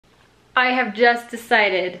I have just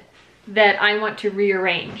decided that I want to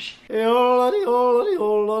rearrange.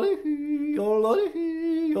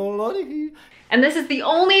 And this is the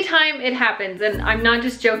only time it happens, and I'm not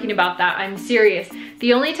just joking about that, I'm serious.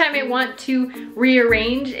 The only time I want to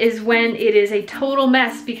rearrange is when it is a total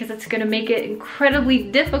mess, because it's gonna make it incredibly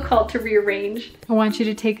difficult to rearrange. I want you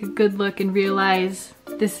to take a good look and realize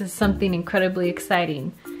this is something incredibly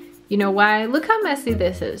exciting. You know why? Look how messy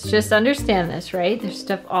this is. Just understand this, right? There's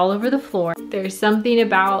stuff all over the floor. There's something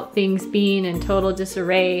about things being in total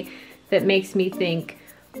disarray that makes me think,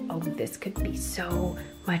 oh, this could be so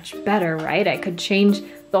much better, right? I could change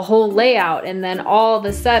the whole layout and then all of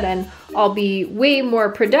a sudden I'll be way more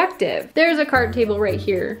productive. There's a card table right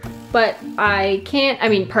here, but I can't, I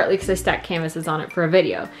mean, partly because I stacked canvases on it for a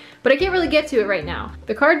video, but I can't really get to it right now.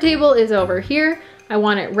 The card table is over here. I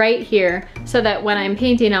want it right here so that when I'm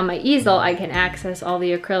painting on my easel, I can access all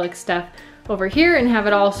the acrylic stuff over here and have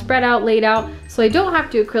it all spread out, laid out, so I don't have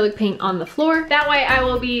to acrylic paint on the floor. That way I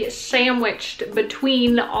will be sandwiched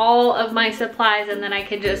between all of my supplies, and then I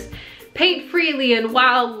can just paint freely and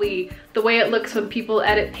wildly the way it looks when people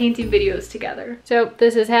edit painting videos together. So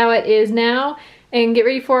this is how it is now, and get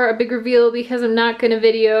ready for a big reveal, because I'm not gonna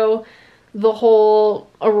video the whole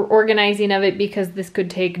organizing of it because this could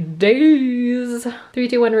take days. 3,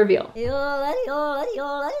 2, 1, reveal.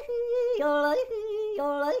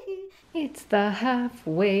 It's the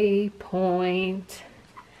halfway point.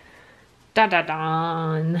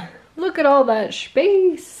 Da-da-dan. Look at all that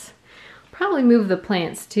space. Probably move the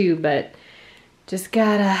plants too, but just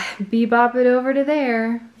gotta bebop it over to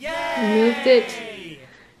there. Yay! Moved it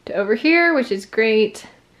to over here, which is great.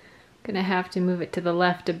 Gonna have to move it to the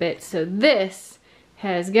left a bit, so this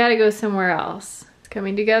has gotta go somewhere else. It's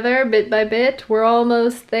coming together bit by bit. We're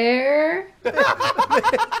almost there.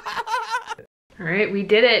 All right, we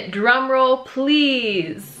did it. Drum roll,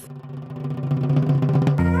 please.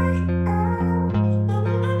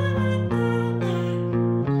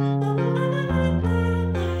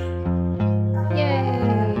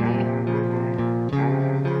 Yay.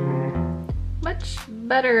 Much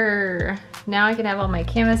better. Now I can have all my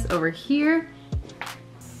canvas over here.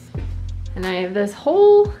 And I have this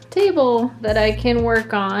whole table that I can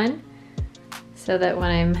work on so that when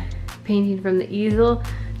I'm painting from the easel,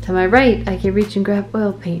 to my right, I can reach and grab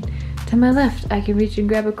oil paint. To my left, I can reach and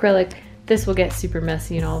grab acrylic. This will get super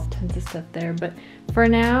messy and all tons of stuff there, but for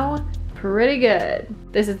now, pretty good.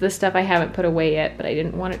 This is the stuff I haven't put away yet, but I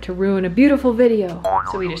didn't want it to ruin a beautiful video,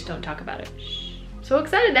 so we just don't talk about it. So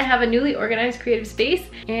excited to have a newly organized creative space,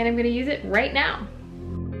 and I'm gonna use it right now.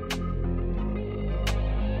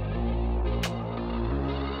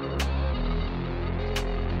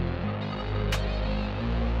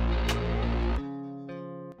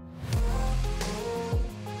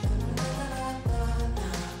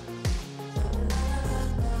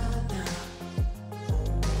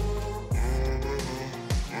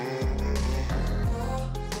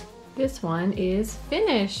 This one is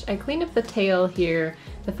finished. I cleaned up the tail here.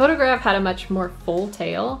 The photograph had a much more full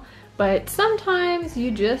tail, but sometimes you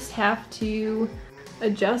just have to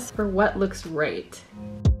adjust for what looks right.